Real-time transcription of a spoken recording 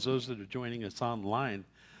those that are joining us online.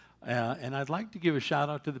 And I'd like to give a shout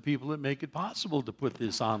out to the people that make it possible to put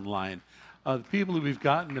this online. The people that we've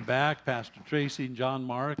got in the back, Pastor Tracy and John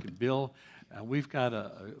Mark and Bill, we've got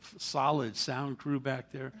a solid sound crew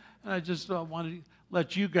back there. And I just want to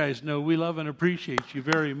let you guys know we love and appreciate you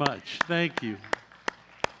very much. Thank you.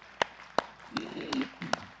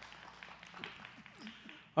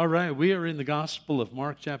 All right, we are in the Gospel of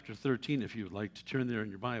Mark chapter 13, if you would like to turn there in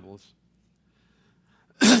your Bibles.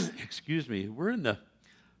 Excuse me. We're in the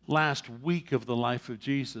last week of the life of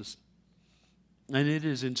Jesus. And it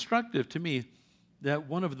is instructive to me that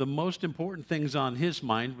one of the most important things on his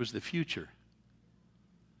mind was the future.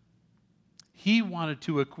 He wanted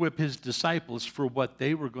to equip his disciples for what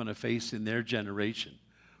they were going to face in their generation,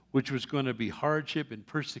 which was going to be hardship and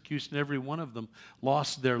persecution. Every one of them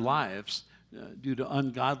lost their lives due to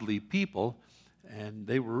ungodly people, and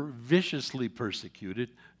they were viciously persecuted.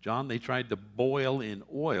 John, they tried to boil in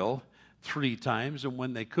oil 3 times, and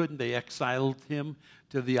when they couldn't, they exiled him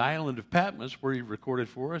to the island of Patmos, where he recorded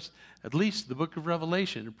for us at least the book of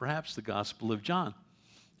Revelation and perhaps the Gospel of John.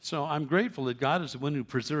 So I'm grateful that God is the one who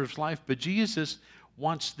preserves life, but Jesus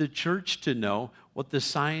wants the church to know what the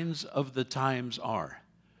signs of the times are.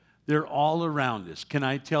 They're all around us. Can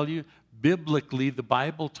I tell you, biblically, the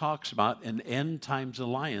Bible talks about an end times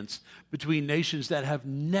alliance between nations that have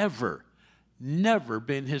never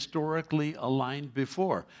been historically aligned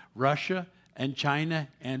before. Russia and China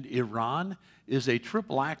and Iran is a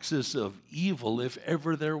triple axis of evil if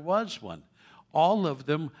ever there was one. All of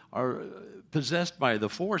them are possessed by the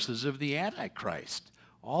forces of the Antichrist.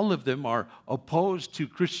 All of them are opposed to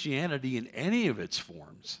Christianity in any of its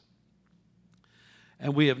forms.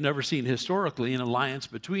 And we have never seen historically an alliance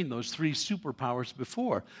between those 3 superpowers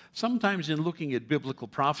before. Sometimes in looking at biblical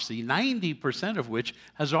prophecy, 90% of which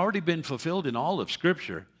has already been fulfilled in all of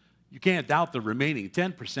Scripture. You can't doubt the remaining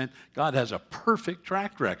 10%. God has a perfect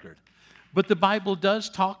track record. But the Bible does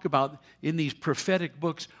talk about, in these prophetic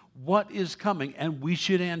books, what is coming, and we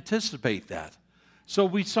should anticipate that. So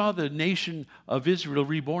we saw the nation of Israel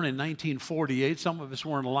reborn in 1948. Some of us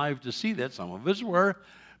weren't alive to see that. Some of us were.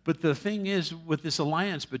 But the thing is, with this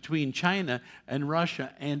alliance between China and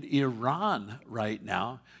Russia and Iran right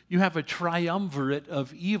now, you have a triumvirate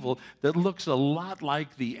of evil that looks a lot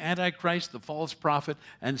like the Antichrist, the false prophet,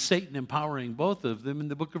 and Satan empowering both of them in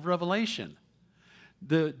the book of Revelation.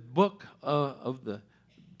 The book of the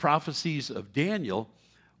prophecies of Daniel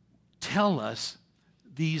tell us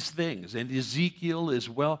these things, and Ezekiel as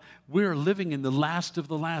well. We're living in the last of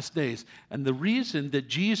the last days. And the reason that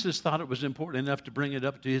Jesus thought it was important enough to bring it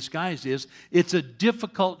up to his guys is it's a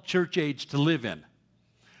difficult church age to live in.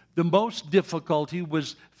 The most difficulty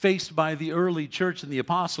was faced by the early church and the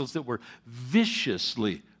apostles that were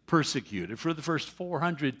viciously persecuted for the first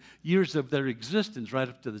 400 years of their existence, right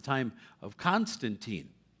up to the time of Constantine.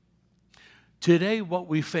 Today, what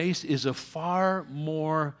we face is a far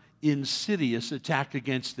more insidious attack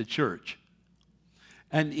against the church,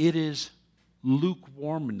 and it is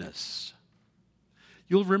lukewarmness.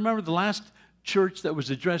 You'll remember the last church that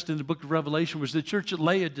was addressed in the book of Revelation was the church at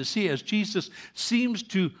Laodicea, as Jesus seems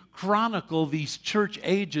to chronicle these church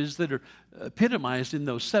ages that are epitomized in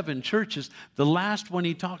those 7 churches. The last one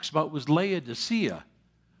he talks about was Laodicea.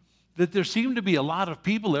 That there seemed to be a lot of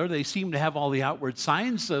people there. They seemed to have all the outward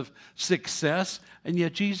signs of success. And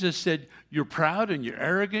yet Jesus said, you're proud and you're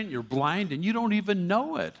arrogant, you're blind, and you don't even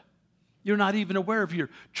know it. You're not even aware of your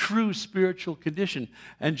true spiritual condition.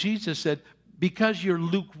 And Jesus said, because you're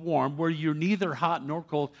lukewarm, where you're neither hot nor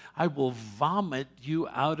cold, I will vomit you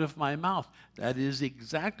out of my mouth. That is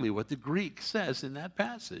exactly what the Greek says in that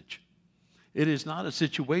passage. It is not a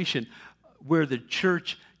situation where the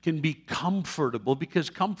church can be comfortable, because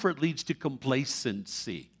comfort leads to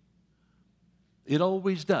complacency. It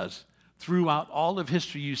always does. Throughout all of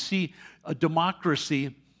history, you see a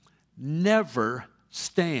democracy never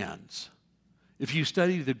stands. If you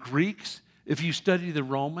study the Greeks, if you study the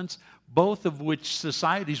Romans, both of which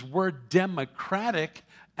societies were democratic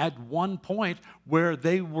at one point, where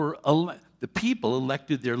they were the people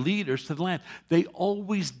elected their leaders to the land. They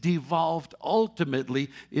always devolved ultimately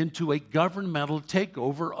into a governmental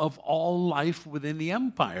takeover of all life within the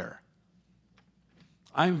empire.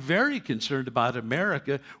 I'm very concerned about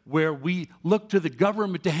America, where we look to the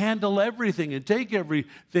government to handle everything and take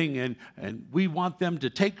everything, and we want them to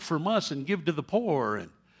take from us and give to the poor. And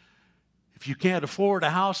if you can't afford a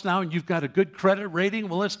house now and you've got a good credit rating,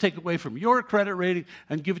 well, let's take away from your credit rating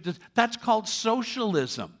and give it to... That's called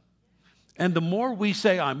socialism. And the more we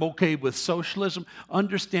say, I'm okay with socialism,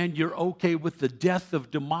 understand you're okay with the death of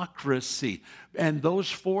democracy. And those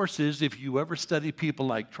forces, if you ever study people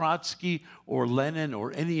like Trotsky or Lenin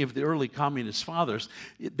or any of the early communist fathers,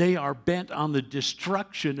 they are bent on the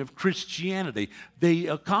destruction of Christianity. They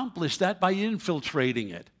accomplish that by infiltrating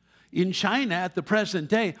it. In China at the present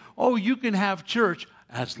day, you can have church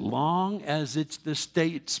as long as it's the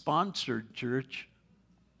state-sponsored church.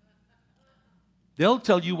 They'll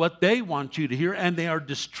tell you what they want you to hear, and they are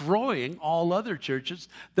destroying all other churches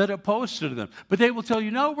that are opposed to them. But they will tell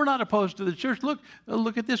you, no, we're not opposed to the church.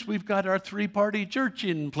 Look at this. We've got our three-party church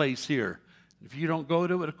in place here. If you don't go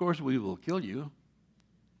to it, of course, we will kill you.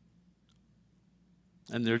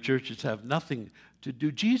 And their churches have nothing to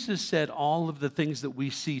do. Jesus said all of the things that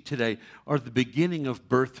we see today are the beginning of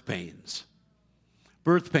birth pains.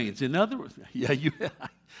 Birth pains. In other words,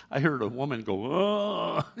 I heard a woman go,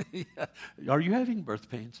 oh, are you having birth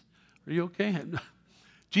pains? Are you okay?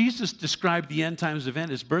 Jesus described the end times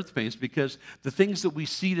event as birth pains because the things that we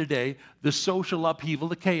see today, the social upheaval,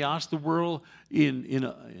 the chaos, the world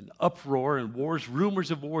in uproar and wars, rumors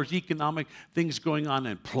of wars, economic things going on,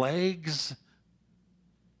 and plagues,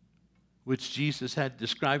 which Jesus had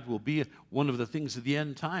described will be one of the things of the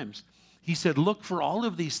end times. He said, look for all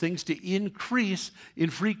of these things to increase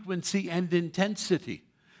in frequency and intensity.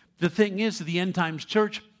 The thing is, the end times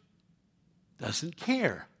church doesn't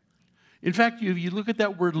care. In fact, if you look at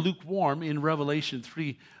that word lukewarm in Revelation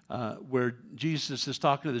 3, where Jesus is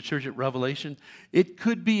talking to the church at Revelation, it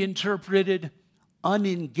could be interpreted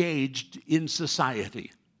unengaged in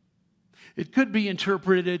society. It could be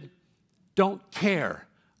interpreted don't care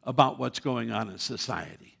about what's going on in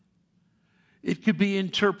society. It could be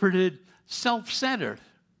interpreted self-centered,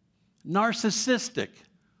 narcissistic,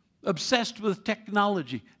 obsessed with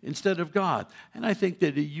technology instead of God. And I think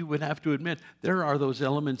that you would have to admit there are those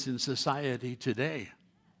elements in society today.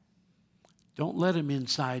 Don't let them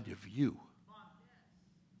inside of you.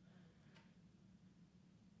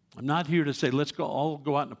 I'm not here to say let's all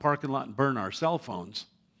go out in the parking lot and burn our cell phones.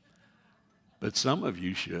 But some of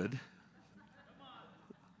you should.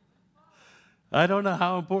 I don't know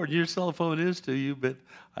how important your cell phone is to you, but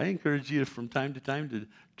I encourage you from time to time to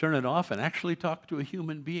turn it off and actually talk to a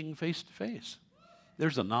human being face to face.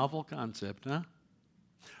 There's a novel concept, huh?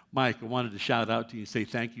 Mike, I wanted to shout out to you and say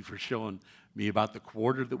thank you for showing me about the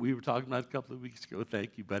quarter that we were talking about a couple of weeks ago.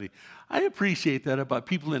 Thank you, buddy. I appreciate that about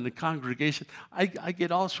people in the congregation. I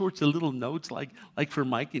get all sorts of little notes like for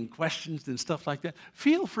Mike and questions and stuff like that.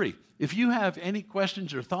 Feel free. If you have any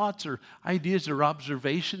questions or thoughts or ideas or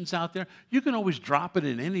observations out there, you can always drop it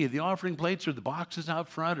in any of the offering plates or the boxes out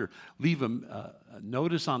front, or leave a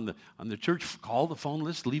notice on the church, call the phone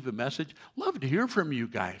list, leave a message. Love to hear from you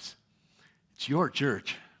guys. It's your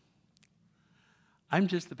church. I'm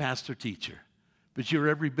just the pastor-teacher, but you're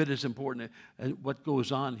every bit as important as what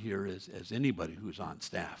goes on here as anybody who's on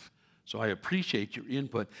staff. So I appreciate your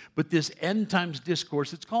input. But this end times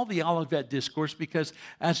discourse, it's called the Olivet Discourse because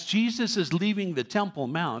as Jesus is leaving the Temple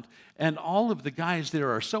Mount and all of the guys there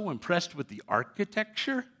are so impressed with the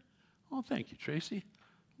architecture. Oh, thank you, Tracy.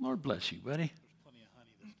 Lord bless you, buddy.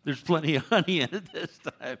 There's plenty of honey in it this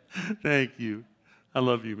time. Thank you. I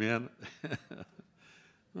love you, man.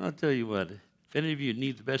 I'll tell you what. If any of you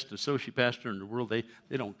need the best associate pastor in the world, they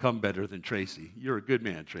don't come better than Tracy. You're a good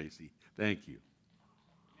man, Tracy. Thank you.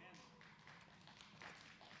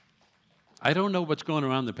 I don't know what's going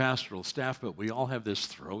around the pastoral staff, but we all have this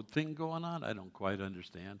throat thing going on. I don't quite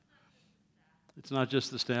understand. It's not just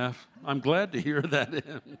the staff. I'm glad to hear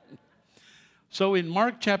that. So in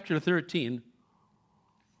Mark chapter 13,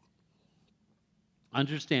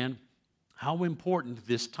 understand how important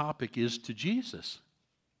this topic is to Jesus.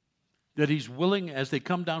 That he's willing, as they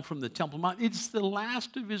come down from the Temple Mount, it's the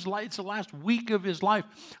last of his life. It's the last week of his life.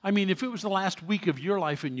 I mean, if it was the last week of your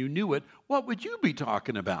life and you knew it, what would you be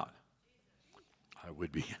talking about?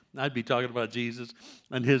 I'd be talking about Jesus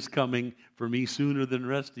and his coming for me sooner than the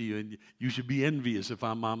rest of you. And you should be envious if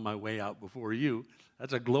I'm on my way out before you.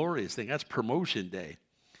 That's a glorious thing. That's promotion day.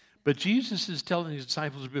 But Jesus is telling his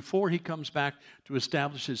disciples before he comes back to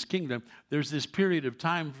establish his kingdom, there's this period of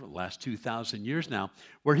time for the last 2,000 years now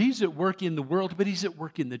where he's at work in the world, but he's at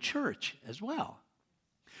work in the church as well.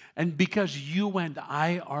 And because you and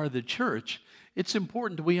I are the church, it's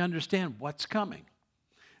important that we understand what's coming.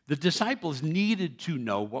 The disciples needed to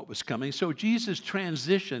know what was coming, so Jesus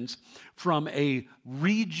transitions from a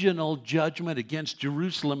regional judgment against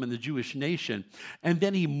Jerusalem and the Jewish nation, and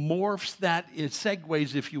then he morphs that, it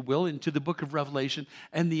segues, if you will, into the book of Revelation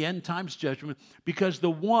and the end times judgment, because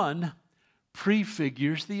the one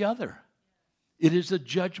prefigures the other. It is a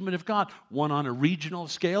judgment of God, one on a regional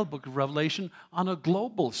scale, book of Revelation, on a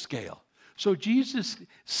global scale. So Jesus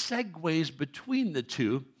segues between the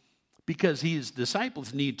two because his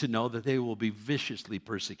disciples need to know that they will be viciously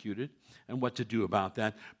persecuted and what to do about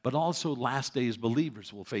that. But also last days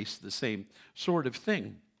believers will face the same sort of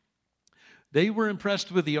thing. They were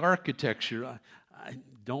impressed with the architecture.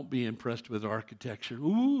 Don't be impressed with architecture.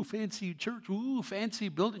 Ooh, fancy church. Ooh, fancy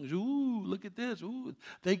buildings. Ooh, look at this. Ooh,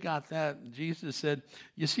 they got that. And Jesus said,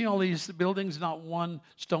 you see all these buildings? Not one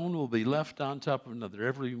stone will be left on top of another.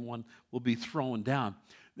 Every one will be thrown down.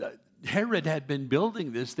 Herod had been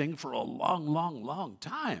building this thing for a long, long, long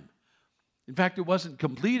time. In fact, it wasn't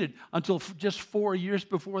completed until just 4 years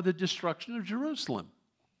before the destruction of Jerusalem.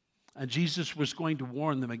 And Jesus was going to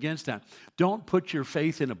warn them against that. Don't put your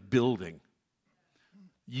faith in a building.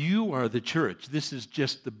 You are the church. This is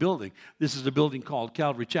just the building. This is a building called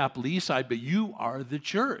Calvary Chapel Eastside, but you are the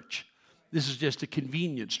church. This is just a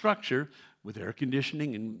convenient structure with air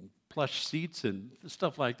conditioning and plush seats and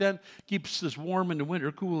stuff like that. Keeps us warm in the winter,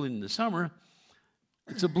 cool in the summer.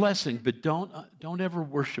 It's a blessing, but don't ever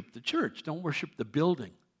worship the church. Don't worship the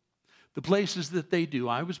building. The places that they do.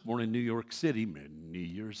 I was born in New York City many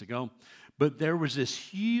years ago, but there was this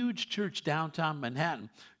huge church downtown Manhattan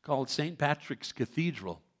called St. Patrick's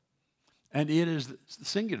Cathedral. And it is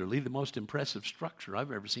singularly the most impressive structure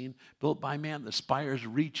I've ever seen, built by man. The spires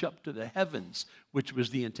reach up to the heavens, which was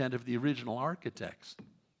the intent of the original architects.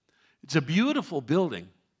 It's a beautiful building.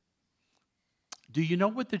 Do you know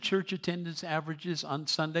what the church attendance averages on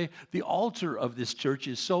Sunday? The altar of this church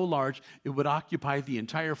is so large, it would occupy the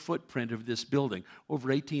entire footprint of this building,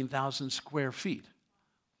 over 18,000 square feet.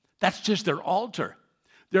 That's just their altar.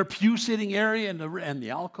 Their pew sitting area and the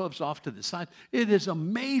alcoves off to the side, it is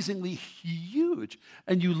amazingly huge.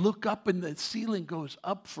 And you look up and the ceiling goes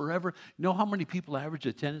up forever. You know how many people average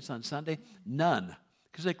attendance on Sunday? None,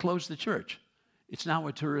 because they closed the church. It's now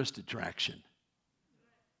a tourist attraction.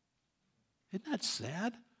 Isn't that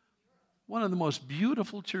sad? One of the most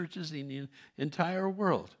beautiful churches in the entire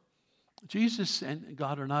world. Jesus and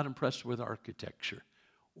God are not impressed with architecture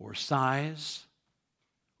or size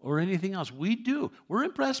or anything else. We do. We're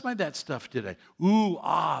impressed by that stuff today. Ooh,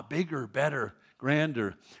 bigger, better,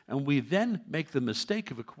 grander. And we then make the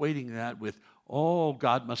mistake of equating that with, oh,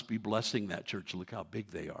 God must be blessing that church. Look how big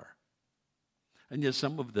they are. And yet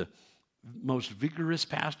some of the most vigorous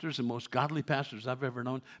pastors and most godly pastors I've ever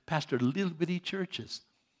known pastored little bitty churches.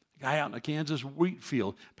 A guy out in a Kansas wheat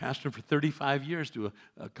field pastored for 35 years to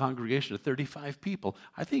a congregation of 35 people.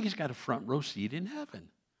 I think he's got a front row seat in heaven.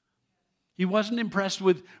 He wasn't impressed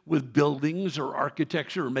with buildings or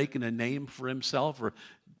architecture or making a name for himself or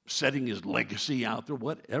setting his legacy out there,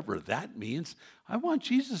 whatever that means. I want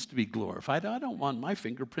Jesus to be glorified. I don't want my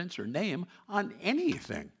fingerprints or name on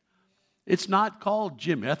anything. It's not called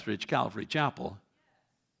Jim Etheridge Calvary Chapel.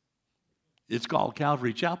 It's called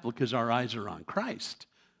Calvary Chapel because our eyes are on Christ.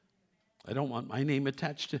 I don't want my name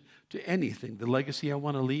attached to anything. The legacy I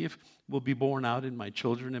want to leave will be borne out in my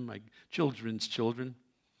children and my children's children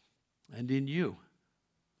and in you,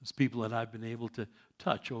 as people that I've been able to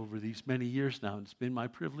touch over these many years now. And it's been my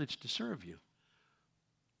privilege to serve you.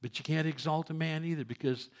 But you can't exalt a man either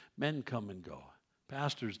because men come and go.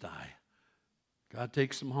 Pastors die. God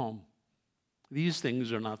takes them home. These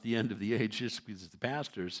things are not the end of the age just because the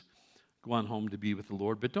pastors go on home to be with the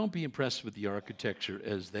Lord. But don't be impressed with the architecture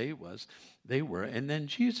as they were. And then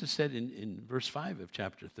Jesus said in verse 5 of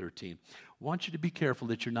chapter 13, I want you to be careful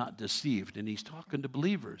that you're not deceived. And he's talking to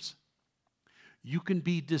believers. You can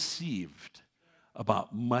be deceived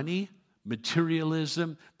about money,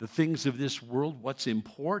 materialism, the things of this world, what's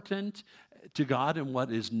important to God and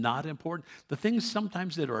what is not important. The things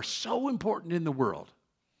sometimes that are so important in the world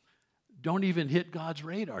don't even hit God's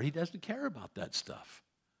radar. He doesn't care about that stuff.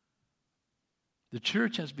 The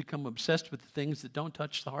church has become obsessed with the things that don't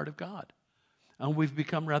touch the heart of God. And we've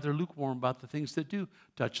become rather lukewarm about the things that do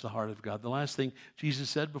touch the heart of God. The last thing Jesus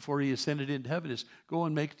said before he ascended into heaven is, go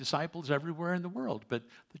and make disciples everywhere in the world. But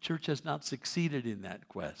the church has not succeeded in that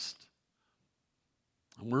quest.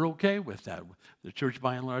 And we're okay with that. The church,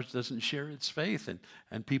 by and large, doesn't share its faith.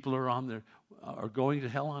 And people are going to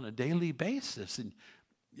hell on a daily basis.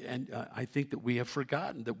 And I think that we have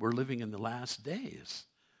forgotten that we're living in the last days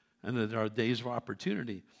and that our days of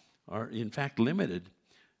opportunity are, in fact, limited.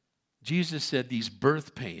 Jesus said these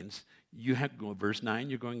birth pains, verse 9,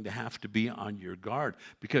 you're going to have to be on your guard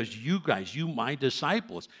because you guys, my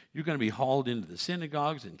disciples, you're going to be hauled into the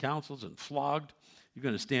synagogues and councils and flogged. You're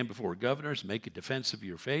going to stand before governors and make a defense of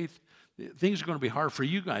your faith. Things are going to be hard for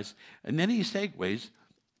you guys. And then he segues.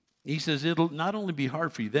 He says it'll not only be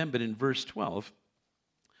hard for you then, but in verse 12,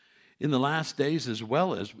 In the last days, as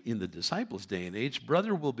well as in the disciples' day and age,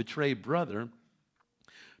 brother will betray brother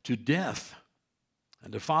to death,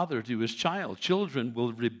 and a father to his child. Children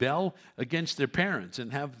will rebel against their parents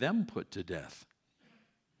and have them put to death.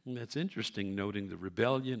 And that's interesting, noting the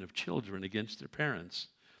rebellion of children against their parents.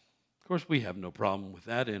 Of course, we have no problem with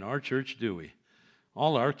that in our church, do we?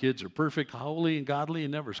 All our kids are perfect, holy, and godly,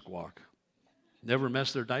 and never squawk. Never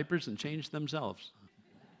mess their diapers and change themselves.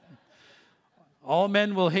 All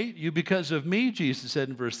men will hate you because of me, Jesus said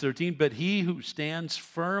in verse 13, but he who stands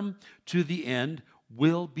firm to the end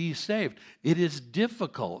will be saved. It is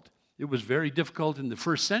difficult. It was very difficult in the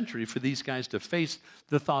first century for these guys to face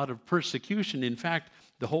the thought of persecution. In fact,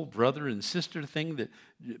 the whole brother and sister thing that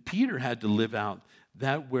Peter had to live out,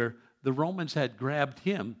 that where the Romans had grabbed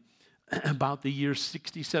him about the year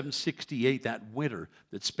 67, 68, that winter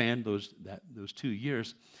that spanned those 2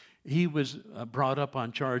 years, he was brought up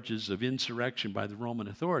on charges of insurrection by the Roman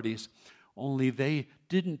authorities, only they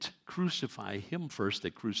didn't crucify him first,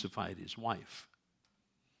 they crucified his wife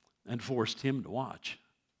and forced him to watch.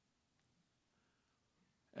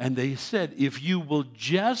 And they said, if you will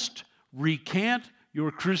just recant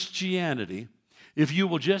your Christianity, if you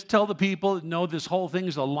will just tell the people, no, this whole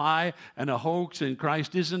thing's a lie and a hoax, and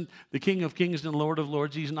Christ isn't the King of Kings and Lord of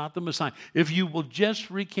Lords, he's not the Messiah. If you will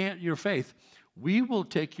just recant your faith, we will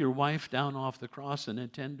take your wife down off the cross and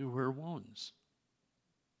attend to her wounds.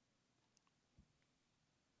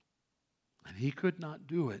 And he could not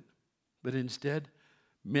do it, but instead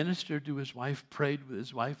ministered to his wife, prayed with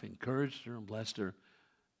his wife, encouraged her and blessed her,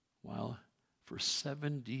 while for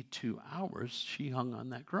 72 hours she hung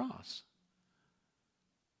on that cross.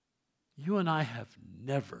 You and I have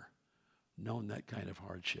never known that kind of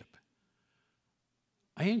hardship.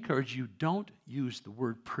 I encourage you, don't use the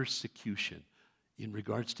word persecution in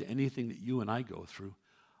regards to anything that you and I go through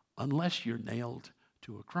unless you're nailed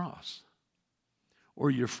to a cross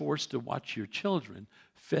or you're forced to watch your children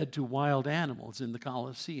fed to wild animals in the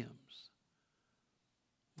Colosseums.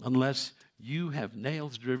 Unless you have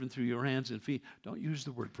nails driven through your hands and feet, don't use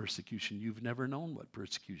the word persecution. You've never known what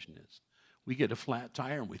persecution is. We get a flat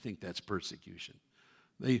tire and we think that's persecution.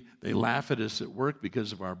 They laugh at us at work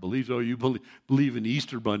because of our beliefs. Oh, you believe in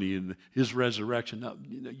Easter Bunny and his resurrection. No,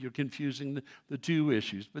 you're confusing the two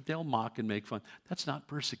issues, but they'll mock and make fun. That's not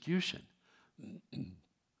persecution.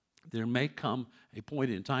 There may come a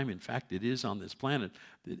point in time, in fact, it is on this planet,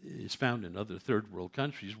 that is found in other third world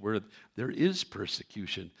countries where there is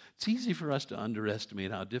persecution. It's easy for us to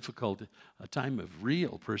underestimate how difficult a time of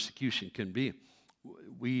real persecution can be.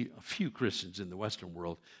 A few Christians in the Western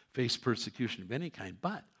world face persecution of any kind,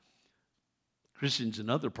 but Christians in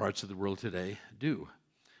other parts of the world today do.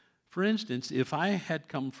 For instance, if I had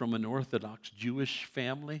come from an Orthodox Jewish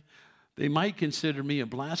family, they might consider me a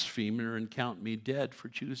blasphemer and count me dead for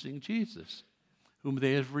choosing Jesus, whom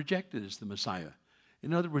they have rejected as the Messiah.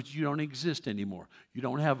 In other words, you don't exist anymore. You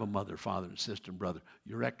don't have a mother, father, and sister and brother.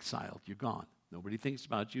 You're exiled. You're gone. Nobody thinks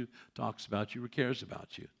about you, talks about you, or cares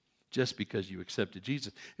about you just because you accepted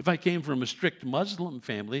Jesus. If I came from a strict Muslim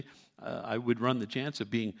family, I would run the chance of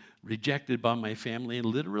being rejected by my family and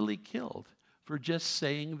literally killed for just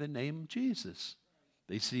saying the name Jesus.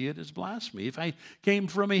 They see it as blasphemy. If I came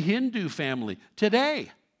from a Hindu family today,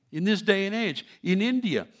 in this day and age, in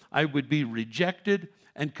India, I would be rejected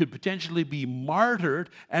and could potentially be martyred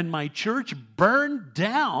and my church burned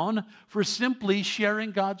down for simply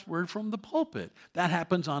sharing God's word from the pulpit. That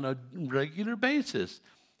happens on a regular basis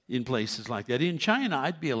in places like that. In China,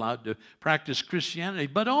 I'd be allowed to practice Christianity,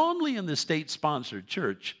 but only in the state-sponsored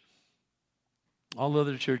church. All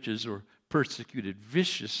other churches are persecuted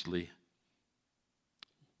viciously.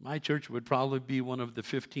 My church would probably be one of the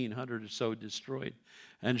 1,500 or so destroyed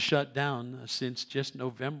and shut down since just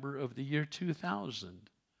November of the year 2000.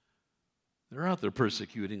 They're out there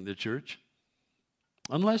persecuting the church.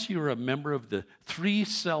 Unless you're a member of the Three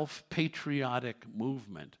Self-Patriotic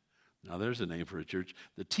Movement. Now, there's a name for a church.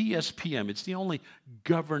 The TSPM, it's the only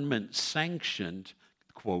government-sanctioned,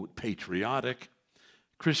 quote, patriotic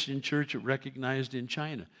Christian church recognized in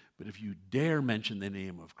China. But if you dare mention the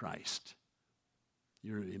name of Christ,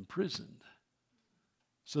 you're imprisoned.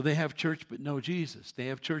 So they have church but no Jesus. They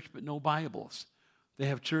have church but no Bibles. They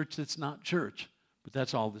have church that's not church, but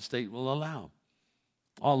that's all the state will allow.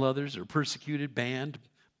 All others are persecuted, banned,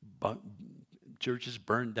 churches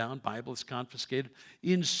burned down, Bibles confiscated.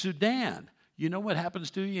 In Sudan, you know what happens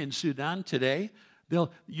to you in Sudan today?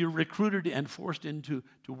 You're recruited and forced to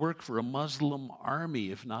work for a Muslim army,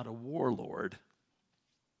 if not a warlord.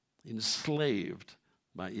 Enslaved.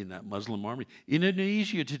 in that Muslim army. In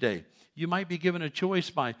Indonesia today, you might be given a choice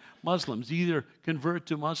by Muslims, either convert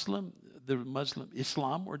to the Muslim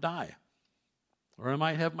Islam, or die. Or I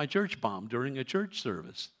might have my church bombed during a church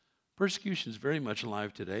service. Persecution is very much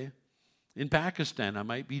alive today. In Pakistan, I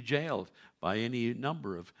might be jailed by any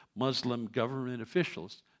number of Muslim government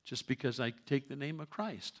officials just because I take the name of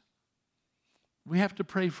Christ. We have to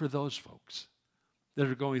pray for those folks that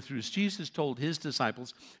are going through this. Jesus told his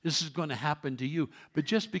disciples, this is going to happen to you. But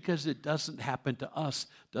just because it doesn't happen to us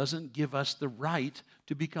doesn't give us the right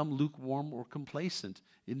to become lukewarm or complacent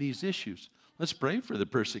in these issues. Let's pray for the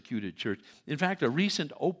persecuted church. In fact, a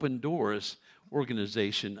recent Open Doors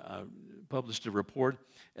organization published a report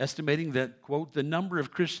estimating that, quote, the number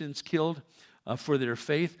of Christians killed for their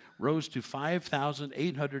faith rose to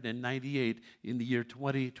 5,898 in the year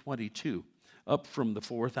 2022, up from the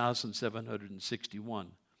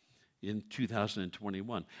 4,761 in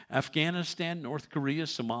 2021. Afghanistan, North Korea,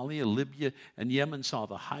 Somalia, Libya, and Yemen saw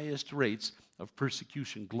the highest rates of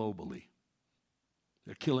persecution globally.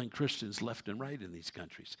 They're killing Christians left and right in these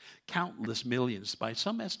countries. Countless millions, by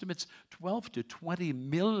some estimates, 12 to 20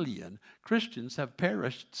 million Christians have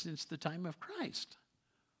perished since the time of Christ.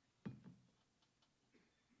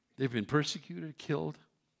 They've been persecuted, killed,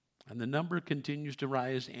 and the number continues to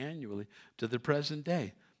rise annually to the present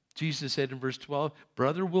day. Jesus said in verse 12,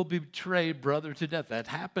 brother will betray brother to death. That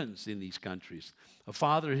happens in these countries. A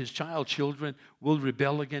father, his child, children will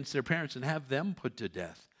rebel against their parents and have them put to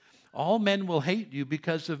death. All men will hate you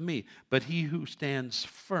because of me, but he who stands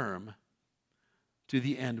firm to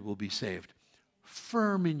the end will be saved.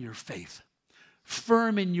 Firm in your faith.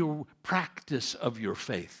 Firm in your practice of your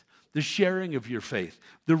faith. The sharing of your faith.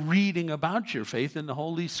 The reading about your faith in the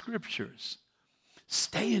Holy Scriptures.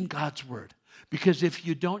 Stay in God's Word. Because if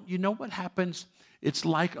you don't, you know what happens? It's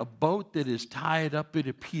like a boat that is tied up at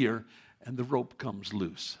a pier and the rope comes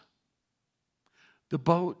loose. The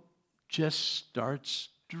boat just starts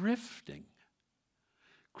drifting.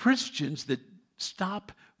 Christians that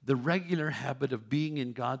stop the regular habit of being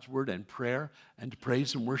in God's Word and prayer and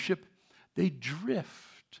praise and worship, they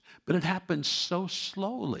drift. But it happens so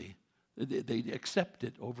slowly. They accept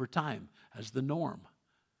it over time as the norm.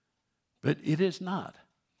 But it is not.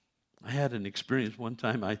 I had an experience one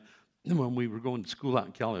time when we were going to school out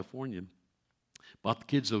in California, bought the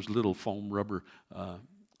kids those little foam rubber, what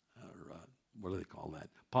do they call that?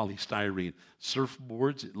 Polystyrene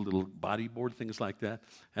surfboards, little bodyboard, things like that.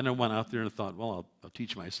 And I went out there and thought, well, I'll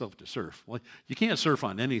teach myself to surf. Well, you can't surf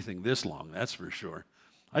on anything this long, that's for sure.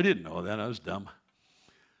 I didn't know that. I was dumb.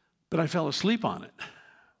 But I fell asleep on it.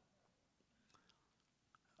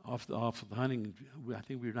 Off of Huntington, I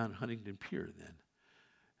think we were down at Huntington Pier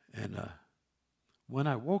then. And when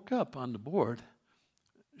I woke up on the board,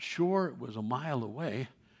 shore was a mile away,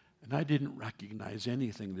 and I didn't recognize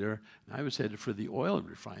anything there. And I was headed for the oil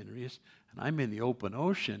refineries, and I'm in the open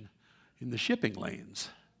ocean in the shipping lanes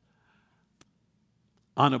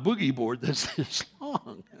on a boogie board that's this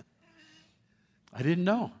long. I didn't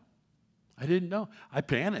know. I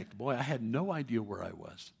panicked. Boy, I had no idea where I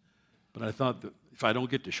was. But I thought that if I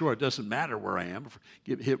don't get to shore, it doesn't matter where I am. If I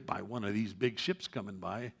get hit by one of these big ships coming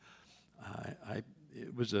by,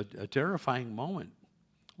 it was a terrifying moment.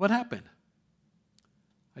 What happened?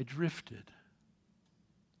 I drifted.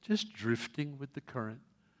 Just drifting with the current,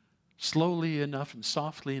 slowly enough and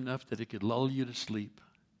softly enough that it could lull you to sleep.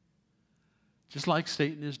 Just like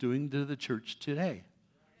Satan is doing to the church today.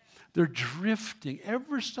 They're drifting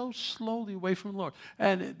ever so slowly away from the Lord.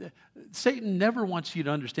 And Satan never wants you to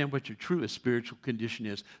understand what your truest spiritual condition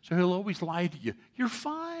is. So he'll always lie to you. You're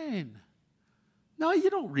fine. No, you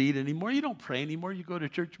don't read anymore. You don't pray anymore. You go to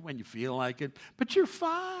church when you feel like it. But you're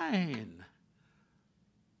fine.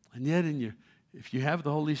 And yet, if you have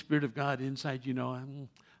the Holy Spirit of God inside, you know, I'm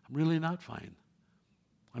really not fine.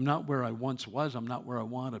 I'm not where I once was. I'm not where I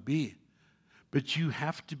want to be. But you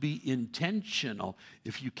have to be intentional.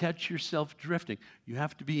 If you catch yourself drifting, you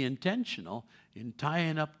have to be intentional in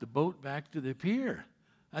tying up the boat back to the pier.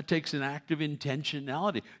 That takes an act of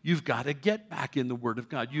intentionality. You've got to get back in the Word of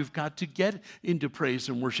God. You've got to get into praise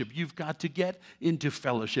and worship. You've got to get into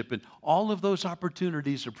fellowship. And all of those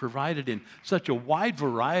opportunities are provided in such a wide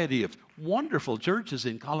variety of wonderful churches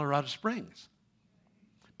in Colorado Springs.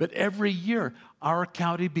 But every year, our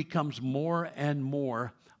county becomes more and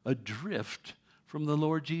more adrift from the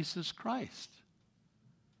Lord Jesus Christ.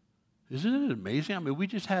 Isn't it amazing? I mean, we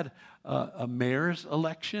just had a mayor's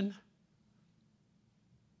election.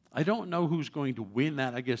 I don't know who's going to win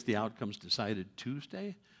that. I guess the outcome's decided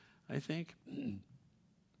Tuesday, I think. Do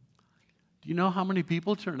you know how many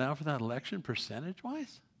people turned out for that election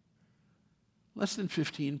percentage-wise? Less than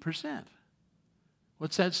 15%.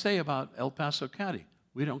 What's that say about El Paso County?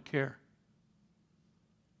 We don't care.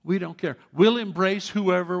 We don't care. We'll embrace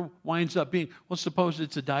whoever winds up being. Well, suppose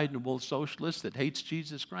it's a dyed-in-the-wool socialist that hates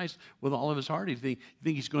Jesus Christ with all of his heart. You think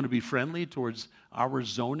he's going to be friendly towards our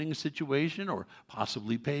zoning situation or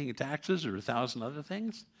possibly paying taxes or 1,000 other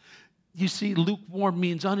things? You see, lukewarm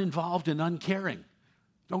means uninvolved and uncaring.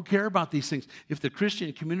 Don't care about these things. If the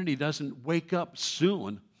Christian community doesn't wake up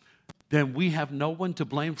soon, then we have no one to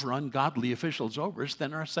blame for ungodly officials over us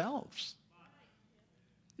than ourselves.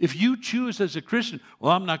 If you choose as a Christian,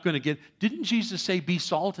 well, I'm not going to get, didn't Jesus say be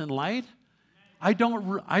salt and light? I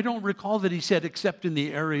don't recall that he said except in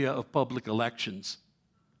the area of public elections.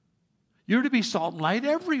 You're to be salt and light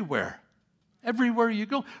everywhere. Everywhere you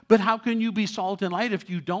go. But how can you be salt and light if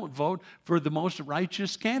you don't vote for the most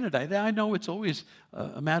righteous candidate? I know it's always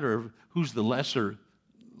a matter of who's the lesser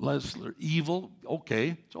evil.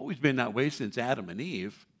 Okay, it's always been that way since Adam and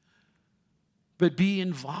Eve. But be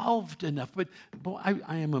involved enough. But boy,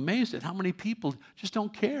 I am amazed at how many people just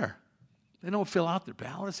don't care. They don't fill out their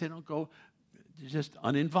ballots. They don't go. They're just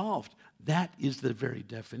uninvolved. That is the very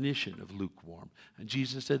definition of lukewarm. And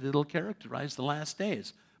Jesus said it'll characterize the last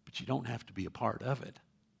days. But you don't have to be a part of it.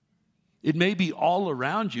 It may be all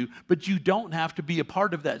around you, but you don't have to be a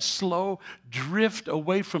part of that slow drift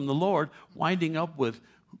away from the Lord, winding up with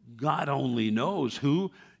God only knows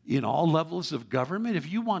who in all levels of government.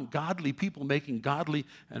 If you want godly people making godly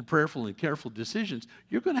and prayerful and careful decisions,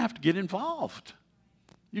 you're going to have to get involved.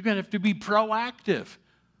 You're going to have to be proactive.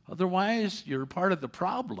 Otherwise, you're part of the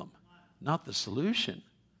problem, not the solution.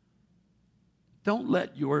 Don't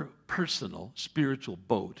let your personal spiritual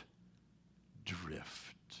boat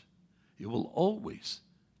drift. It will always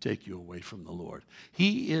take you away from the Lord.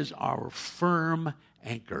 He is our firm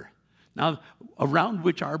anchor. Now, around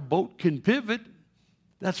which our boat can pivot,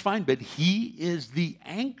 that's fine, but he is the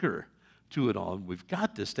anchor to it all. And we've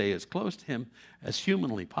got to stay as close to him as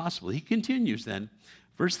humanly possible. He continues then,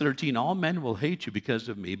 verse 13, all men will hate you because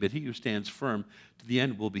of me, but he who stands firm to the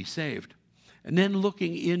end will be saved. And then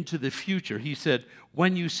looking into the future, he said,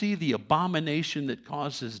 when you see the abomination that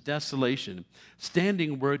causes desolation,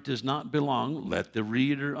 standing where it does not belong, let the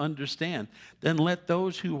reader understand. Then let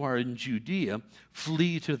those who are in Judea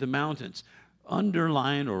flee to the mountains.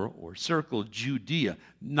 Underline or circle Judea,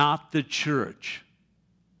 not the church.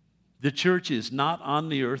 The church is not on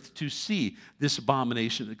the earth to see this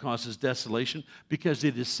abomination that causes desolation because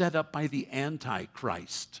it is set up by the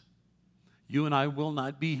Antichrist. You and I will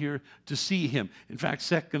not be here to see him. In fact,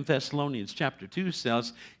 2 Thessalonians chapter 2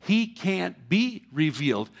 says he can't be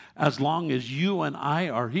revealed as long as you and I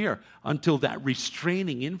are here until that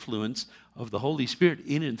restraining influence of the Holy Spirit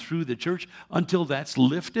in and through the church, until that's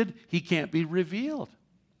lifted, he can't be revealed.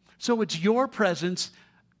 So it's your presence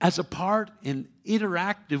as a part and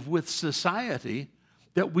interactive with society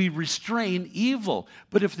that we restrain evil.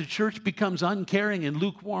 But if the church becomes uncaring and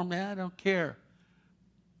lukewarm, I don't care.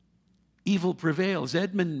 Evil prevails.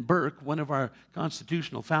 Edmund Burke, one of our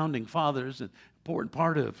constitutional founding fathers, an important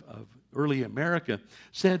part of early America,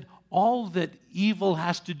 said all that evil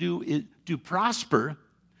has to do to prosper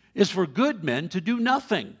is for good men to do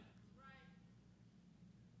nothing.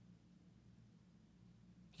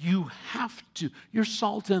 You have to. You're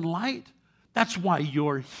salt and light. That's why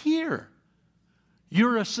you're here.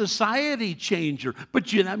 You're a society changer. But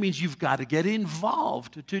that means you've got to get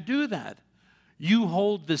involved to do that. You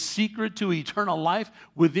hold the secret to eternal life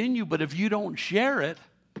within you, but if you don't share it,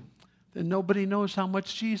 then nobody knows how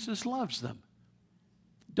much Jesus loves them.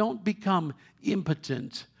 Don't become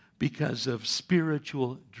impotent because of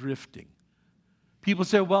spiritual drifting. People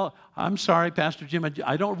say, well, I'm sorry, Pastor Jim,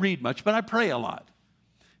 I don't read much, but I pray a lot.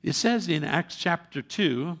 It says in Acts chapter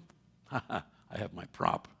 2, I have my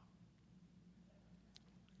prop.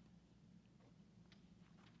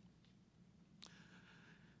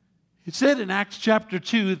 It said in Acts chapter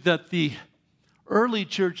 2 that the early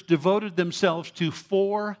church devoted themselves to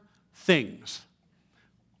 4 things.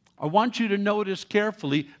 I want you to notice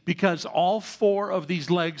carefully because all 4 of these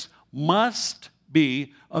legs must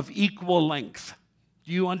be of equal length.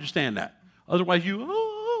 Do you understand that? Otherwise,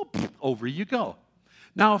 over you go.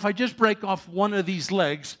 Now, if I just break off one of these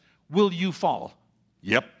legs, will you fall?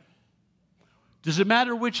 Yep. Does it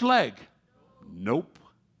matter which leg? Nope.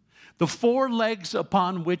 The 4 legs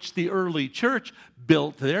upon which the early church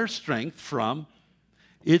built their strength from,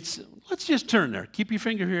 let's just turn there. Keep your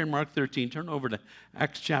finger here in Mark 13. Turn over to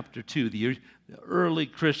Acts chapter 2. The early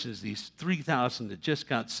Christians, these 3,000 that just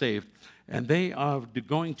got saved, and they are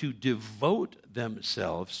going to devote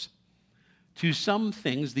themselves to some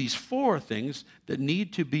things, these 4 things that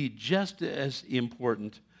need to be just as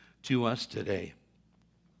important to us today.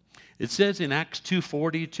 It says in Acts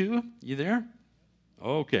 2:42, you there?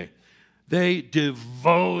 Okay. They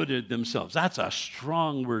devoted themselves. That's a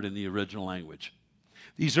strong word in the original language.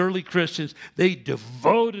 These early Christians, they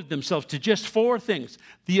devoted themselves to just 4 things.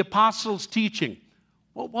 The apostles' teaching.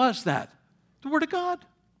 What was that? The Word of God.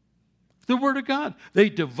 The Word of God. They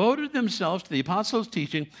devoted themselves to the apostles'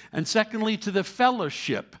 teaching, and secondly, to the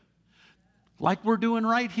fellowship, like we're doing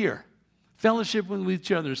right here. Fellowship with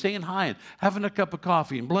each other, saying hi and having a cup of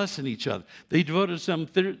coffee and blessing each other. They devoted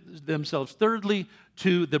themselves thirdly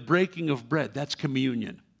to the breaking of bread. That's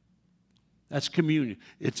communion. That's communion.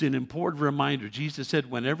 It's an important reminder. Jesus said,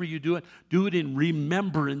 whenever you do it in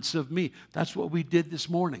remembrance of me. That's what we did this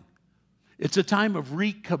morning. It's a time of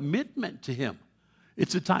recommitment to Him.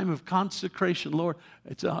 It's a time of consecration, Lord.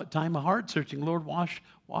 It's a time of heart searching. Lord, wash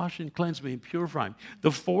and cleanse me and purify me. The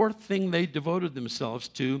 4th thing they devoted themselves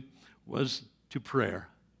to was to prayer.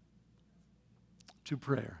 To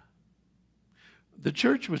prayer. The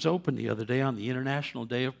church was open the other day on the International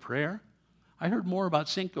Day of Prayer. I heard more about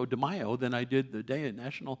Cinco de Mayo than I did the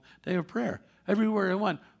National Day of Prayer. Everywhere I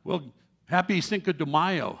went, well, happy Cinco de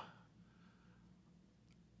Mayo.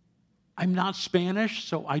 I'm not Spanish,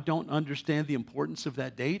 so I don't understand the importance of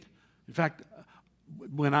that date. In fact,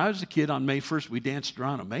 when I was a kid on May 1st, we danced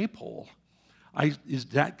around a maypole. Is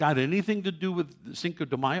that got anything to do with Cinco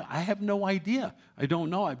de Mayo? I have no idea. I don't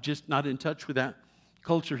know. I'm just not in touch with that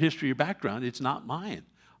culture, history, or background. It's not mine.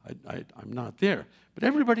 I'm not there. But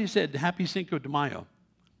everybody said, happy Cinco de Mayo.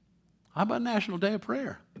 How about National Day of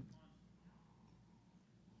Prayer?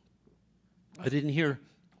 I didn't hear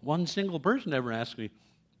one single person ever ask me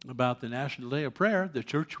about the National Day of Prayer. The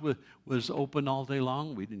church was open all day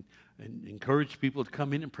long. We encouraged people to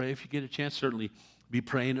come in and pray if you get a chance. Certainly be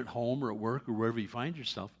praying at home or at work or wherever you find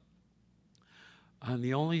yourself. And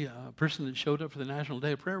the only person that showed up for the National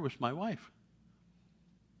Day of Prayer was my wife.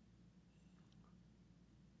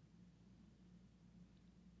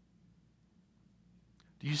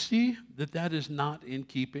 Do you see that that is not in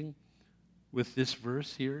keeping with this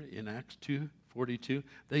verse here in Acts 2:42?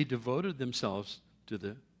 They devoted themselves to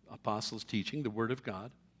the apostles' teaching, the Word of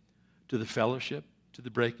God, to the fellowship, to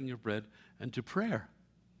the breaking of bread, and to prayer.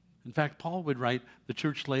 In fact, Paul would write the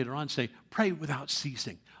church later on, say, pray without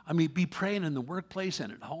ceasing. I mean, be praying in the workplace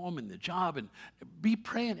and at home and the job, and be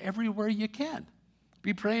praying everywhere you can.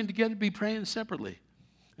 Be praying together, be praying separately.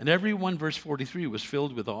 And everyone, verse 43, was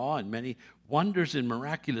filled with awe, and many wonders and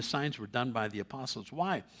miraculous signs were done by the apostles.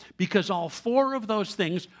 Why? Because all 4 of those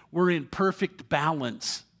things were in perfect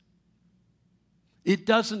balance. It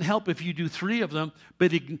doesn't help if you do 3 of them,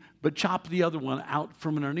 but chop the other one out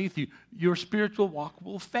from underneath you. Your spiritual walk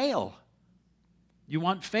will fail. You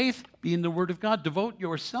want faith? Be in the Word of God. Devote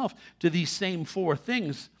yourself to these same 4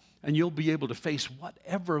 things, and you'll be able to face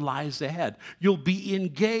whatever lies ahead. You'll be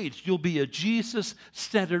engaged. You'll be a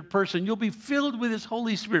Jesus-centered person. You'll be filled with His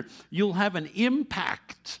Holy Spirit. You'll have an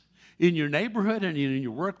impact in your neighborhood and in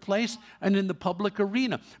your workplace and in the public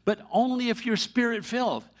arena, but only if you're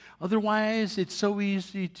Spirit-filled. Otherwise, it's so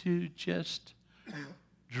easy to just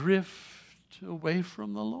drift away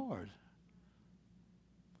from the Lord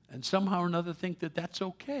and somehow or another think that that's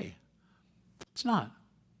okay. It's not.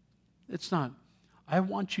 It's not. I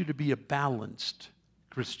want you to be a balanced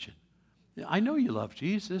Christian. I know you love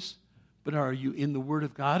Jesus, but are you in the Word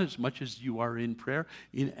of God as much as you are in prayer,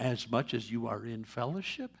 as much as you are in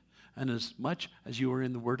fellowship, and as much as you are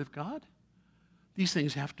in the Word of God? These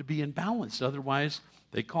things have to be in balance. Otherwise,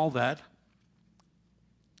 they call that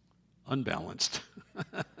unbalanced.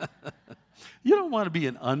 You don't want to be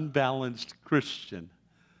an unbalanced Christian.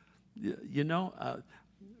 You know,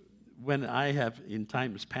 when I have, in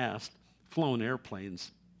times past, flown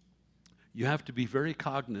airplanes, you have to be very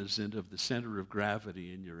cognizant of the center of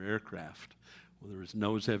gravity in your aircraft. Whether it's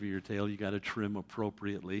nose, heavy, or tail, you got to trim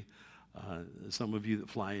appropriately. Some of you that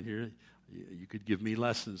fly in here, you could give me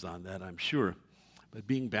lessons on that, I'm sure. But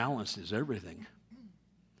being balanced is everything.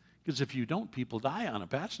 Because if you don't, people die on a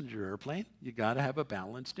passenger airplane. You got to have a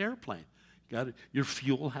balanced airplane. Your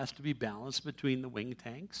fuel has to be balanced between the wing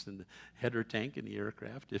tanks and the header tank in the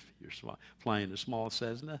aircraft. If you're flying a small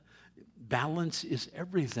Cessna, balance is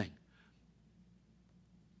everything.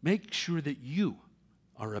 Make sure that you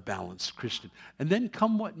are a balanced Christian. And then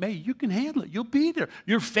come what may, you can handle it. You'll be there.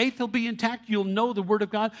 Your faith will be intact. You'll know the Word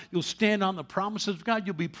of God. You'll stand on the promises of God.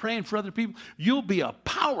 You'll be praying for other people. You'll be a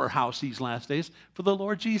powerhouse these last days for the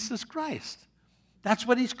Lord Jesus Christ. That's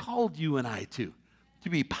what He's called you and I to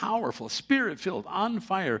be powerful, Spirit-filled, on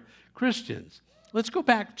fire Christians. Let's go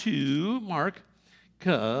back to Mark,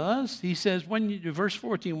 Because he says, verse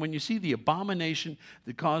 14, when you see the abomination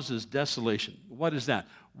that causes desolation, what is that?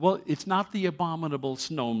 Well, it's not the abominable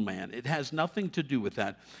snowman. It has nothing to do with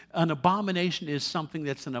that. An abomination is something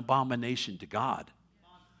that's an abomination to God.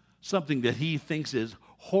 Something that he thinks is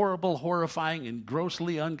horrible, horrifying, and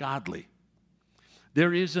grossly ungodly.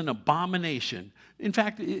 There is an abomination. In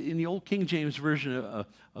fact, in the old King James Version of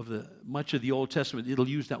much of the Old Testament, it'll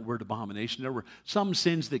use that word abomination. There were some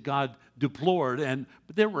sins that God deplored,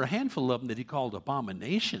 but there were a handful of them that he called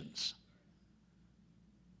abominations.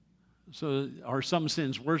 So are some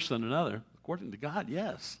sins worse than another? According to God,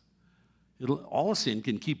 yes. All sin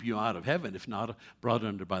can keep you out of heaven if not brought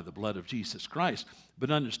under by the blood of Jesus Christ. But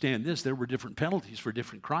understand this, there were different penalties for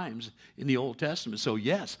different crimes in the Old Testament. So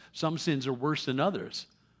yes, some sins are worse than others.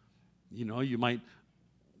 You know, you might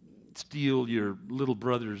steal your little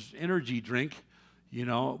brother's energy drink,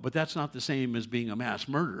 but that's not the same as being a mass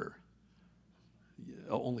murderer.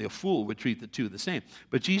 Only a fool would treat the two the same.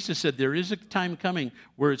 But Jesus said there is a time coming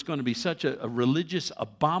where it's going to be such a religious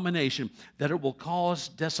abomination that it will cause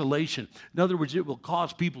desolation. In other words, it will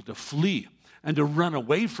cause people to flee and to run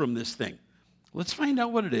away from this thing. Let's find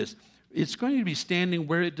out what it is. It's going to be standing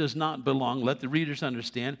where it does not belong. Let the readers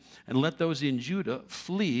understand. And let those in Judah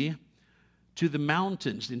flee to the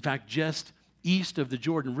mountains. In fact, just east of the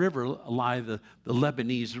Jordan River lie the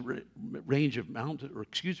Lebanese range of mountains,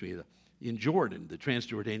 in Jordan, the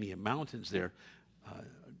Transjordanian mountains there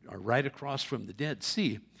are right across from the Dead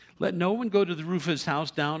Sea. Let no one go to the roof of his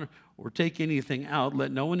house down or take anything out.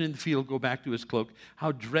 Let no one in the field go back to his cloak.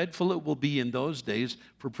 How dreadful it will be in those days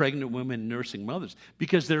for pregnant women and nursing mothers,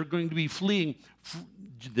 because they're going to be fleeing.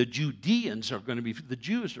 The Judeans the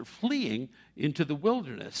Jews are fleeing into the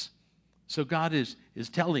wilderness. So God is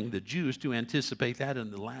telling the Jews to anticipate that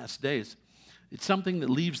in the last days. It's something that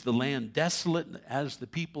leaves the land desolate as the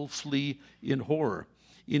people flee in horror.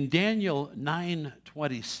 In Daniel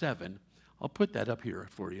 9:27, I'll put that up here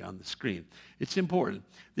for you on the screen. It's important.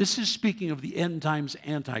 This is speaking of the end times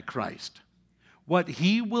Antichrist. What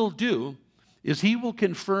he will do is he will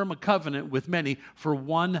confirm a covenant with many for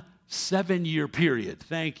 1 7-year period.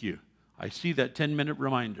 Thank you. I see that 10-minute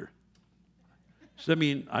reminder. Does that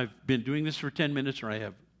mean I've been doing this for 10 minutes or I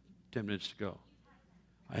have 10 minutes to go?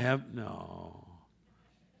 I have? No.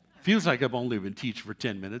 Feels like I've only been teaching for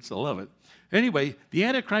 10 minutes. I love it. Anyway, the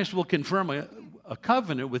Antichrist will confirm a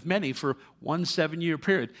covenant with many for 1 7-year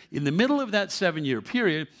period. In the middle of that 7-year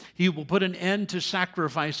period, he will put an end to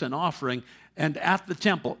sacrifice and offering and at the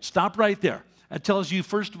temple. Stop right there. That tells you,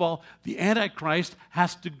 first of all, the Antichrist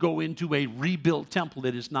has to go into a rebuilt temple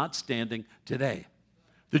that is not standing today.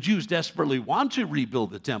 The Jews desperately want to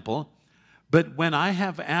rebuild the temple. But when I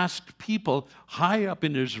have asked people high up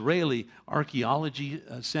in Israeli archaeology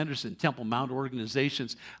centers and Temple Mount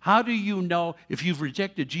organizations, how do you know if you've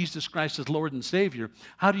rejected Jesus Christ as Lord and Savior,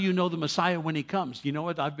 how do you know the Messiah when he comes? You know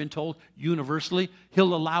what I've been told universally?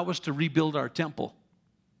 He'll allow us to rebuild our temple.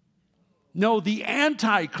 No, the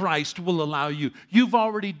Antichrist will allow you. You've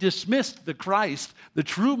already dismissed the Christ, the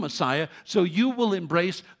true Messiah, so you will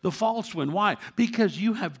embrace the false one. Why? Because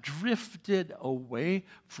you have drifted away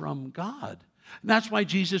from God. And that's why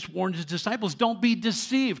Jesus warned his disciples, don't be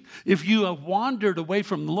deceived. If you have wandered away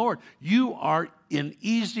from the Lord, you are an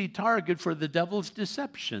easy target for the devil's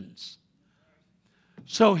deceptions.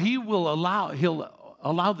 So he'll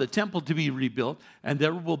allow the temple to be rebuilt, and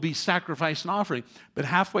there will be sacrifice and offering. But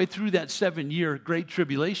halfway through that 7-year great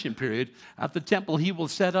tribulation period, at the temple, he will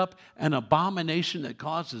set up an abomination that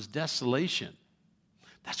causes desolation.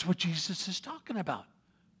 That's what Jesus is talking about.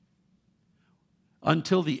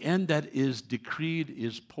 Until the end that is decreed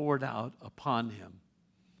is poured out upon him.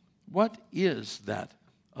 What is that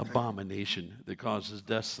abomination that causes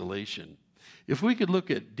desolation? If we could look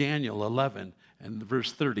at Daniel 11 and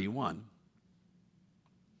verse 31.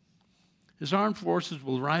 His armed forces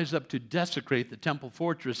will rise up to desecrate the temple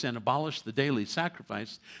fortress and abolish the daily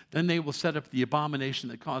sacrifice. Then they will set up the abomination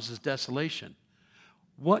that causes desolation.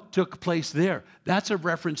 What took place there? That's a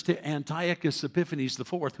reference to Antiochus Epiphanes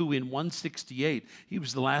IV, who in 168, he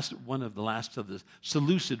was one of the last of the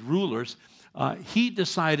Seleucid rulers. He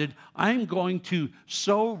decided, I'm going to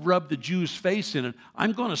so rub the Jews' face in it,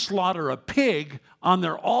 I'm going to slaughter a pig on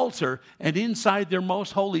their altar, and inside their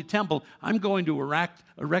most holy temple, I'm going to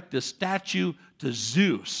erect a statue to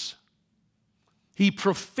Zeus. He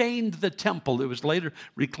profaned the temple. It was later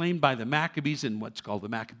reclaimed by the Maccabees in what's called the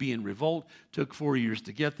Maccabean Revolt. Took 4 years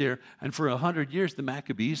to get there. And for 100 years, the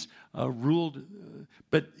Maccabees ruled.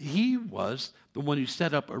 But he was the one who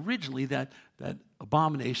set up originally that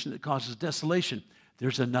abomination that causes desolation.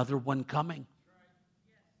 There's another one coming.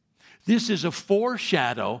 This is a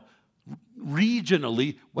foreshadow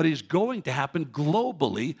regionally what is going to happen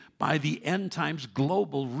globally by the end times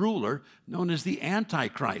global ruler known as the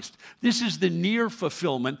Antichrist. This is the near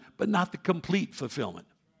fulfillment, but not the complete fulfillment.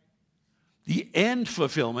 The end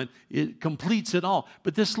fulfillment, it completes it all.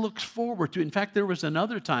 But this looks forward to. In fact, there was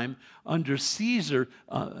another time under Caesar,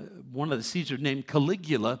 one of the Caesars named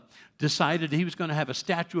Caligula decided he was going to have a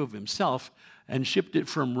statue of himself and shipped it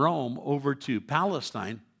from Rome over to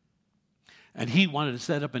Palestine. And he wanted to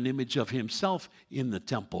set up an image of himself in the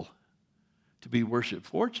temple to be worshipped.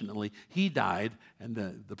 Fortunately, he died, and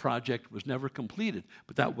the project was never completed.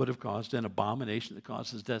 But that would have caused an abomination that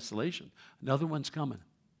causes desolation. Another one's coming.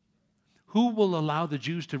 Who will allow the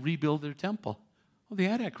Jews to rebuild their temple? Well, the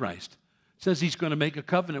Antichrist. It says he's going to make a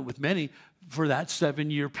covenant with many for that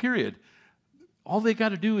 7-year period. All they got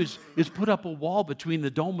to do is put up a wall between the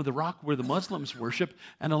Dome of the Rock where the Muslims worship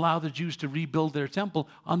and allow the Jews to rebuild their temple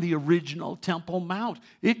on the original Temple Mount.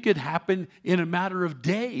 It could happen in a matter of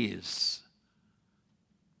days.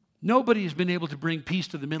 Nobody has been able to bring peace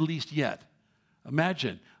to the Middle East yet.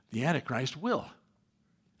 Imagine, the Antichrist will.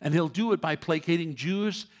 And he'll do it by placating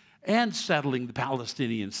Jews and settling the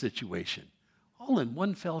Palestinian situation, all in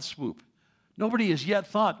one fell swoop. Nobody has yet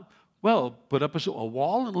thought, well, put up a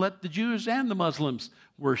wall and let the Jews and the Muslims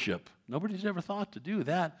worship. Nobody's ever thought to do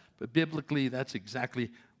that, but biblically, that's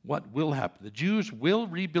exactly what will happen. The Jews will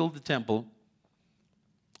rebuild the temple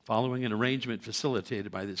following an arrangement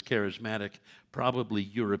facilitated by this charismatic, probably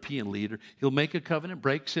European leader. He'll make a covenant,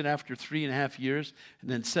 breaks it after 3.5 years, and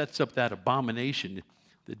then sets up that abomination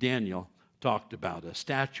that Daniel talked about, a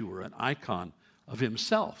statue or an icon of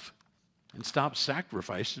himself, and stop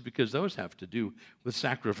sacrifices because those have to do with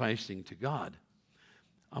sacrificing to God.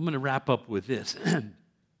 I'm going to wrap up with this.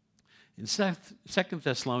 In 2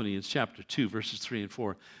 Thessalonians chapter 2, verses 3 and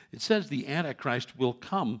 4, it says the Antichrist will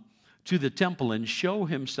come to the temple and show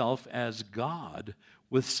himself as God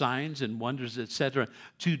with signs and wonders, etc.,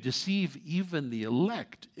 to deceive even the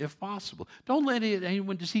elect, if possible. Don't let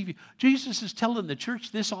anyone deceive you. Jesus is telling the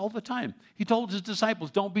church this all the time. He told his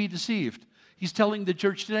disciples, don't be deceived. He's telling the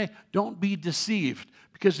church today, don't be deceived,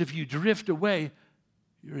 because if you drift away,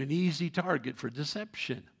 you're an easy target for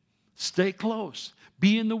deception. Stay close.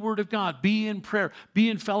 Be in the Word of God. Be in prayer. Be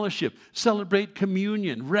in fellowship. Celebrate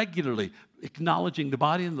communion regularly, acknowledging the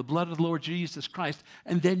body and the blood of the Lord Jesus Christ,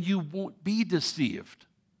 and then you won't be deceived.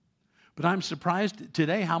 But I'm surprised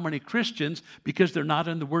today how many Christians, because they're not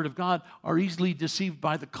in the Word of God, are easily deceived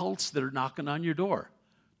by the cults that are knocking on your door.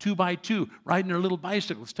 2 by 2, riding their little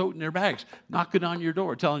bicycles, toting their bags, knocking on your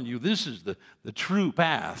door, telling you this is the true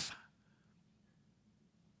path.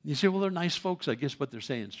 You say, well, they're nice folks. I guess what they're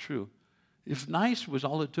saying is true. If nice was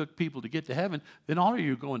all it took people to get to heaven, then all of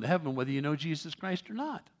you are going to heaven whether you know Jesus Christ or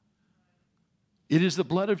not. It is the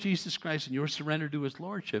blood of Jesus Christ and your surrender to his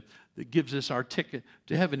lordship that gives us our ticket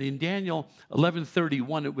to heaven. In Daniel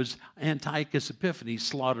 11:31, it was Antiochus Epiphanes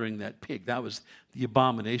slaughtering that pig. That was the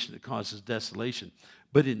abomination that causes desolation.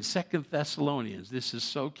 But in 2 Thessalonians, this is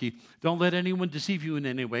so key, don't let anyone deceive you in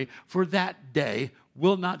any way, for that day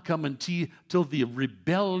will not come until the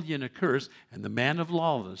rebellion occurs and the man of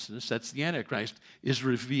lawlessness, that's the Antichrist, is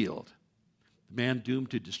revealed. The man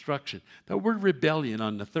doomed to destruction. That word rebellion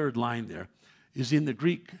on the third line there is in the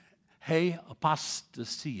Greek, he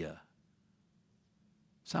apostasia.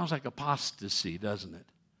 Sounds like apostasy, doesn't it?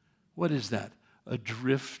 What is that? A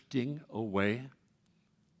drifting away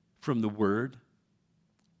from the Word,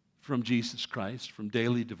 from Jesus Christ, from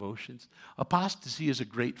daily devotions. Apostasy is a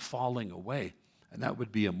great falling away, and that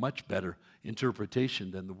would be a much better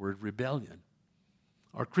interpretation than the word rebellion.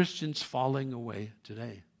 Are Christians falling away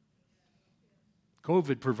today?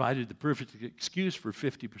 COVID provided the perfect excuse for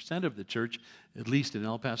 50% of the church, at least in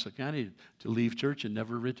El Paso County, to leave church and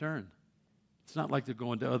never return. It's not like they're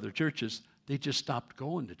going to other churches. They just stopped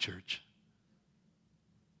going to church.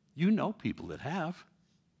 You know people that have.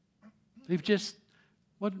 They've just,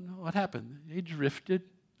 what happened? They drifted.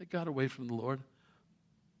 They got away from the Lord.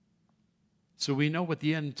 So we know what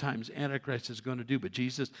the end times Antichrist is going to do, but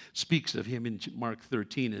Jesus speaks of him in Mark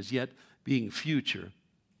 13 as yet being future.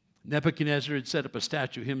 Nebuchadnezzar had set up a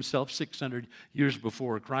statue himself 600 years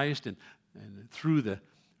before Christ, and threw the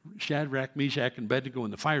Shadrach, Meshach, and Abednego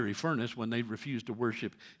in the fiery furnace when they refused to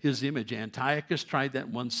worship his image. Antiochus tried that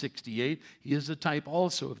in 168. He is a type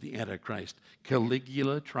also of the Antichrist.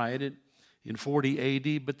 Caligula tried it in 40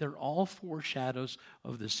 A.D., but they're all foreshadows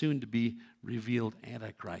of the soon-to-be revealed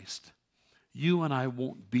Antichrist. You and I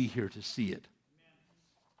won't be here to see it.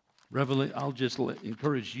 I'll just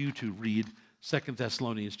encourage you to read 2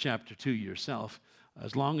 Thessalonians chapter 2 yourself.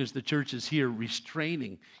 As long as the church is here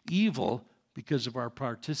restraining evil because of our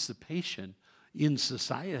participation in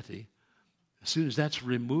society, As soon as that's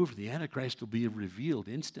removed, the Antichrist will be revealed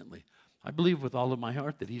instantly. I believe with all of my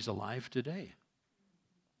heart that he's alive today.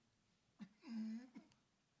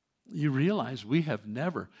 You realize we have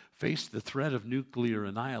never faced the threat of nuclear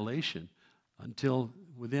annihilation until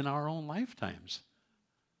within our own lifetimes.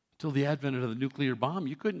 Until the advent of the nuclear bomb,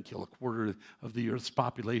 you couldn't kill a quarter of the Earth's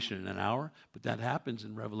population in an hour, but that happens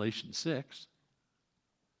in Revelation 6.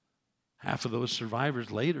 Half of those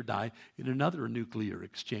survivors later die in another nuclear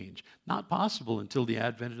exchange. Not possible until the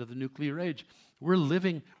advent of the nuclear age. We're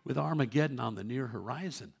living with Armageddon on the near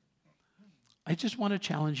horizon. I just want to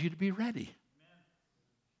challenge you to be ready.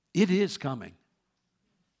 It is coming.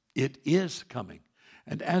 It is coming.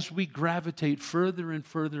 And as we gravitate further and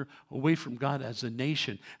further away from God as a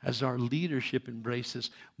nation, as our leadership embraces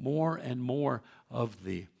more and more of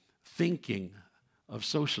the thinking of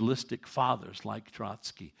socialistic fathers like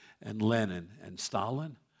Trotsky and Lenin and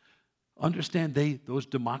Stalin, understand those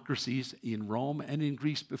democracies in Rome and in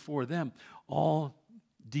Greece before them all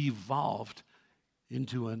devolved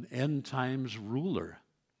into an end times ruler.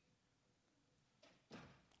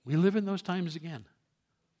 We live in those times again.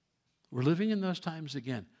 We're living in those times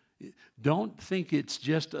again. Don't think it's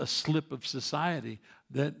just a slip of society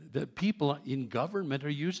that people in government are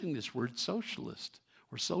using this word socialist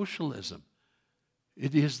or socialism.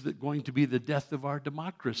 It is going to be the death of our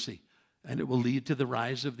democracy, and it will lead to the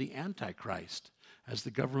rise of the Antichrist as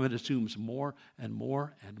the government assumes more and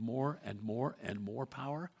more and more and more and more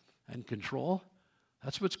power and control.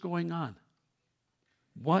 That's what's going on.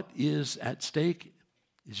 What is at stake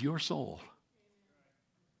is your soul.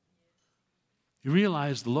 You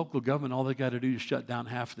realize the local government, all they got to do is shut down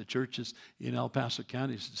half of the churches in El Paso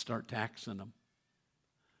County and start taxing them.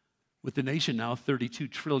 With the nation now $32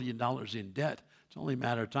 trillion in debt, it's only a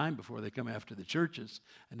matter of time before they come after the churches,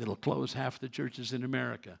 and it'll close half the churches in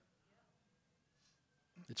America.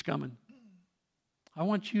 It's coming. I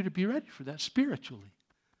want you to be ready for that spiritually.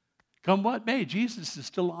 Come what may, Jesus is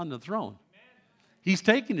still on the throne. He's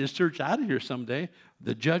taking his church out of here someday.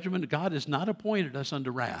 The judgment, God has not appointed us unto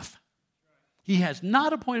wrath. He has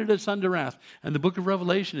not appointed us unto wrath. And the book of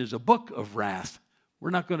Revelation is a book of wrath.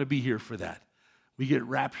 We're not going to be here for that. We get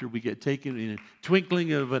raptured, we get taken in a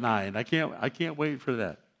twinkling of an eye, and I can't wait for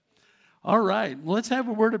that. All right, well, let's have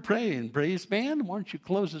a word of prayer. And praise band, why don't you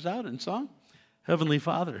close us out in song? Heavenly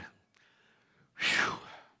Father, whew,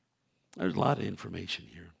 there's a lot of information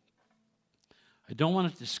here. I don't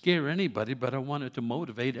want it to scare anybody, but I want it to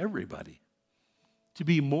motivate everybody to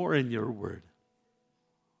be more in your word.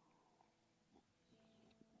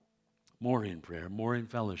 More in prayer, more in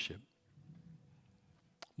fellowship,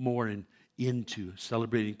 more into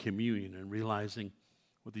celebrating communion and realizing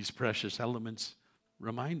what these precious elements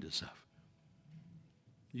remind us of.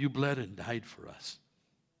 You bled and died for us.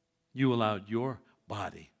 You allowed your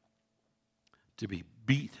body to be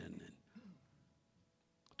beaten and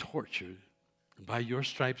tortured. And by your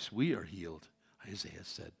stripes we are healed, Isaiah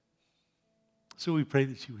said. So we pray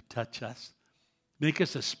that you would touch us. Make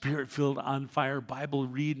us a spirit-filled, on-fire,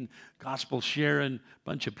 Bible-reading, gospel-sharing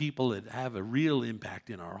bunch of people that have a real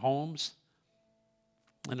impact in our homes,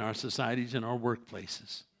 in our societies, in our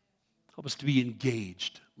workplaces. Help us to be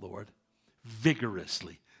engaged, Lord,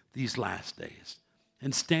 vigorously these last days,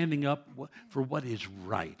 and standing up for what is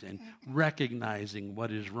right and recognizing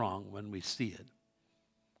what is wrong when we see it.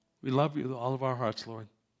 We love you with all of our hearts, Lord.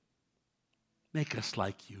 Make us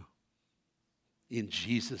like you. In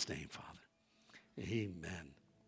Jesus' name, Father. Amen.